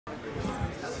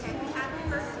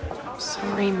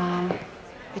Sorry, Mom.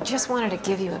 I just wanted to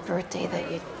give you a birthday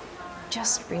that you'd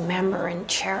just remember and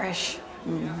cherish.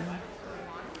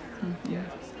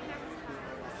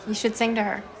 You should sing to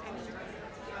her.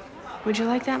 Would you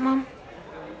like that, Mom?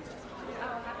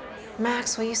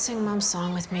 Max, will you sing Mom's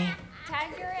song with me? Tag,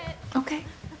 you're it. Okay,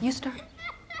 you start.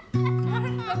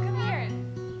 Come here.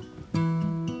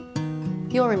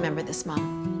 You'll remember this,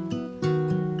 Mom.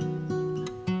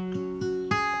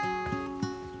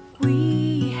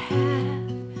 We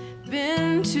have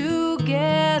been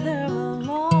together a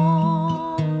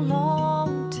long,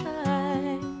 long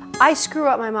time. I screw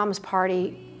up my mom's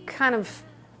party kind of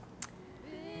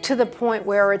to the point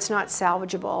where it's not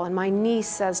salvageable, and my niece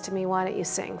says to me, why don't you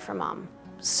sing for Mom?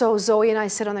 So Zoie and I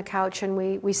sit on the couch and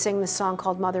we sing this song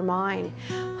called Mother Mine.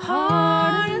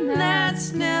 Arden,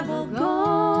 that's never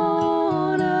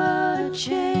gonna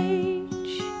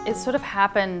change. It sort of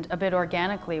happened a bit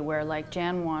organically where like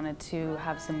Jann wanted to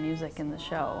have some music in the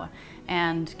show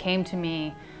and came to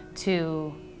me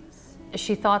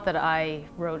she thought that I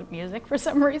wrote music for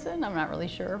some reason. I'm not really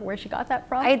sure where she got that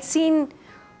from. I had seen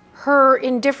her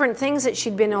in different things that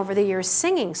she'd been over the years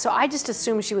singing, so I just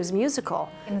assumed she was musical.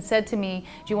 And said to me,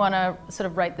 do you want to sort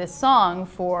of write this song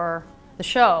for the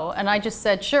show? And I just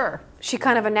said, sure. She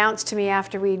kind of announced to me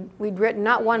after we'd written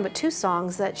not one but two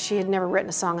songs that she had never written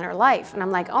a song in her life. And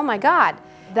I'm like, oh my God.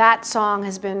 That song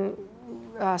has been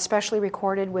specially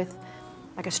recorded with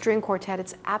like a string quartet.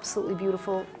 It's absolutely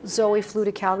beautiful. Zoie flew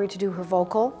to Calgary to do her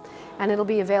vocal, and it'll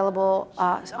be available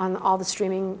on all the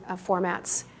streaming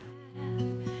formats.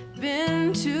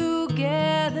 Been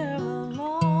together a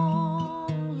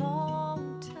long,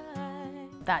 long time.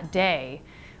 That day,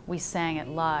 we sang it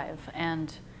live,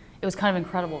 and it was kind of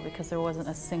incredible because there wasn't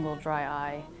a single dry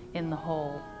eye in the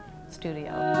whole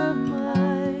studio.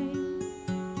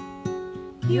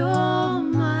 You're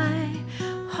my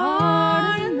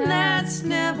heart, and that's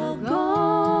never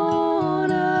gonna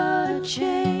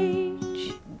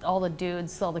change. All the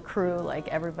dudes, all the crew, like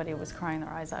everybody was crying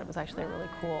their eyes out. It was actually a really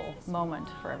cool moment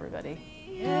for everybody.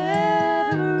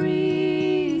 Everything.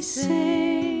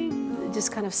 It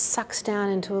just kind of sucks down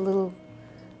into a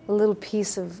little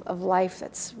piece of life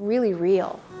that's really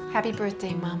real. Happy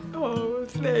birthday, Mom. Oh,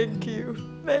 thank you.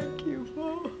 Thank you.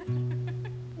 Oh.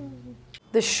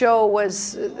 The show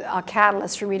was a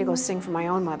catalyst for me to go sing for my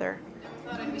own mother.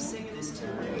 I thought I'd be singing this to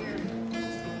her here.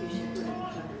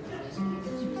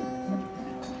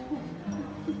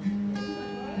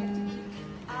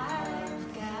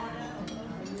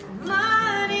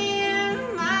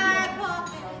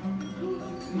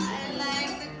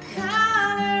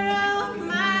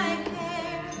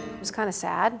 It was kind of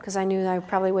sad because I knew I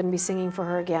probably wouldn't be singing for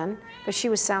her again, but she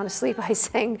was sound asleep. I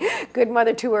sang Good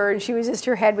Mother to her, and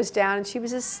her head was down and she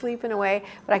was just sleeping away,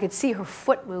 but I could see her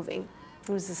foot moving.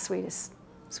 It was the sweetest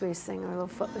thing. Her little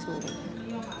foot was moving.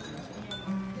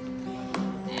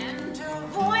 And her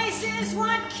voice is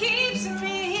what keeps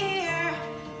me